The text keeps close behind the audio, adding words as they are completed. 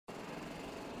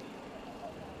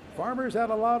Farmers had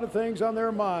a lot of things on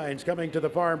their minds coming to the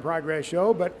Farm Progress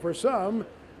Show, but for some,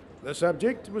 the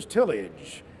subject was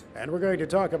tillage. And we're going to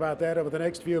talk about that over the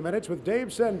next few minutes with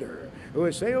Dave Sender, who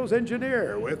is sales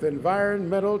engineer with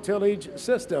Environmental Tillage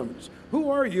Systems. Who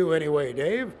are you anyway,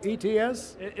 Dave?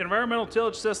 ETS? Environmental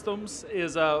Tillage Systems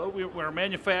is we're a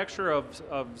manufacturer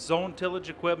of zone tillage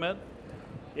equipment.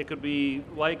 It could be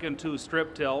likened to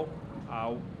strip till.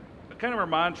 Kind of our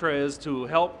mantra is to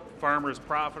help farmers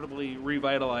profitably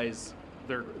revitalize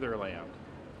their land.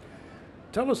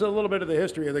 Tell us a little bit of the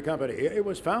history of the company. It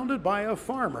was founded by a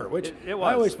farmer, which it was.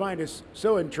 I always find is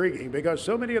so intriguing because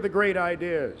so many of the great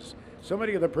ideas, so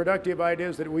many of the productive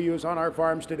ideas that we use on our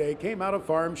farms today came out of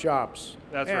farm shops.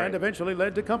 That's right. And eventually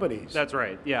led to companies. That's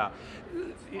right, yeah.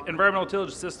 Environmental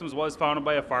Tillage Systems was founded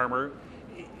by a farmer.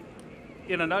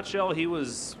 In a nutshell, he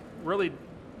was really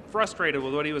frustrated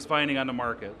with what he was finding on the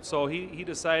market. So he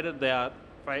decided that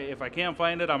if I can't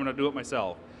find it, I'm going to do it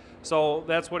myself. So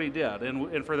that's what he did.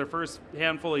 And for the first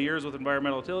handful of years with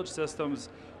Environmental Tillage Systems,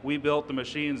 we built the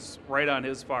machines right on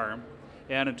his farm.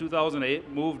 And in 2008,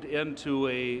 moved into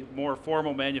a more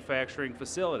formal manufacturing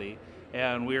facility.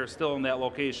 And we are still in that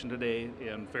location today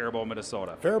in Faribault,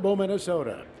 Minnesota. Faribault,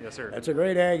 Minnesota. Yes, sir. That's a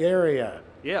great ag area.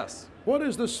 Yes. What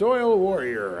is the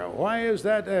SoilWarrior? Why is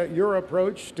that your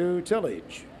approach to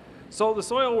tillage? So the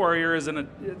SoilWarrior is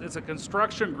it's a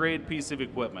construction grade piece of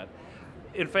equipment.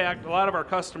 In fact, a lot of our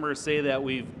customers say that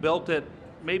we've built it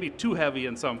maybe too heavy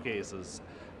in some cases.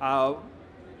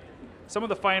 Some of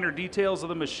the finer details of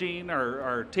the machine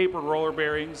are tapered roller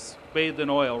bearings bathed in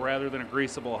oil rather than a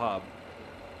greasable hub.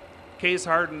 Case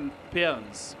hardened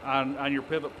pins on your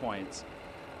pivot points.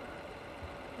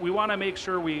 We want to make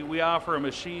sure we offer a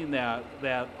machine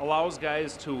that allows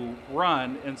guys to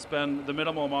run and spend the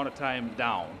minimal amount of time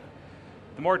down.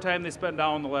 The more time they spend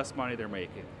down, the less money they're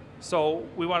making. So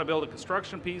we want to build a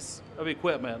construction piece of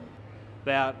equipment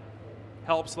that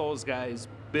helps those guys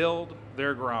build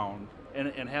their ground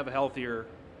and have healthier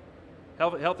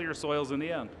soils in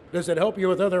the end. Does it help you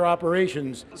with other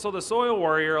operations? So the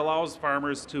SoilWarrior allows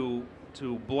farmers to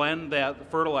blend that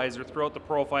fertilizer throughout the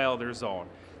profile of their zone.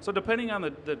 So depending on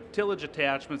the tillage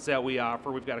attachments that we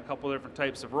offer, we've got a couple different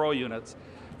types of row units.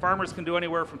 Farmers can do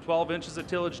anywhere from 12 inches of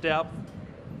tillage depth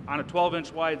on a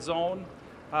 12-inch wide zone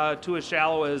to as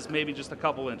shallow as maybe just a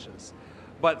couple inches.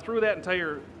 But through that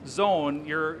entire zone,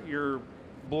 you're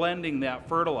blending that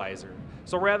fertilizer.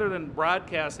 So rather than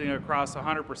broadcasting across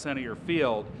 100% of your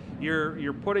field,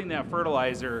 you're putting that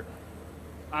fertilizer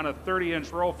on a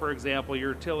 30-inch row, for example,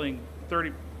 you're tilling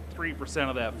 33%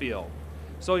 of that field.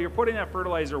 So you're putting that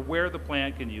fertilizer where the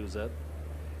plant can use it,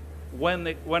 when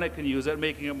it can use it,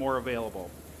 making it more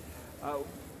available.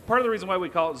 Part of the reason why we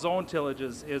call it zone tillage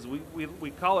is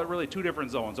we call it really two different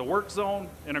zones, a work zone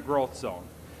and a growth zone.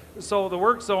 So the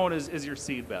work zone is your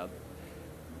seed bed.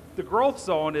 The growth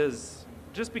zone is,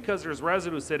 just because there's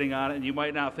residue sitting on it and you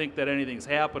might not think that anything's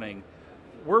happening,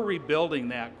 we're rebuilding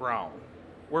that ground.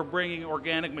 We're bringing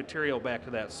organic material back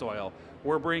to that soil.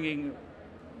 We're bringing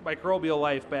microbial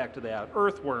life back to that.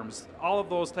 Earthworms, all of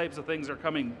those types of things are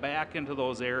coming back into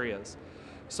those areas.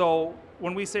 So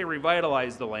when we say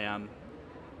revitalize the land,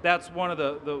 that's one of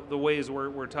the ways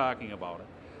we're talking about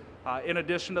it. In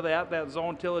addition to that, that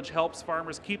zone tillage helps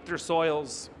farmers keep their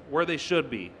soils where they should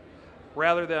be.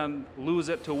 Rather than lose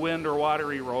it to wind or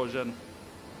water erosion,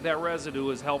 that residue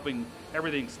is helping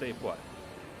everything stay put.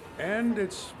 And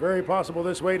it's very possible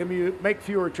this way to make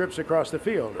fewer trips across the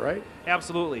field, right?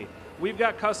 Absolutely. We've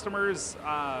got customers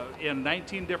in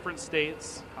 19 different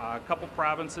states, a couple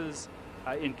provinces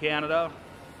in Canada,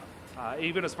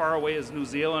 even as far away as New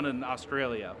Zealand and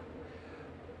Australia.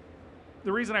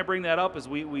 The reason I bring that up is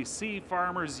we see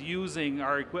farmers using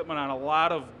our equipment on a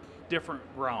lot of different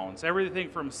grounds. Everything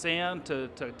from sand to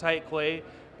tight clay,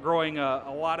 growing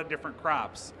a lot of different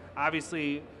crops.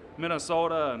 Obviously,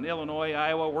 Minnesota and Illinois,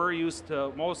 Iowa, we're used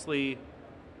to mostly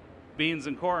beans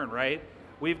and corn, right?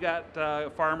 We've got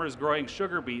farmers growing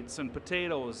sugar beets and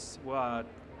potatoes.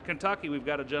 Kentucky, we've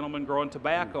got a gentleman growing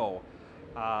tobacco,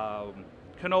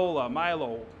 canola,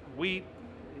 milo, wheat.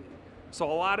 So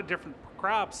a lot of different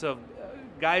crops.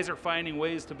 Guys are finding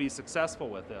ways to be successful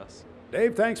with this.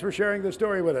 Dave, thanks for sharing the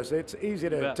story with us. It's easy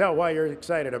to tell why you're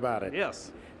excited about it.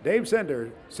 Yes. Dave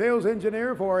Sender, sales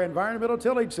engineer for Environmental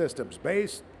Tillage Systems,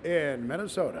 based in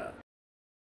Minnesota.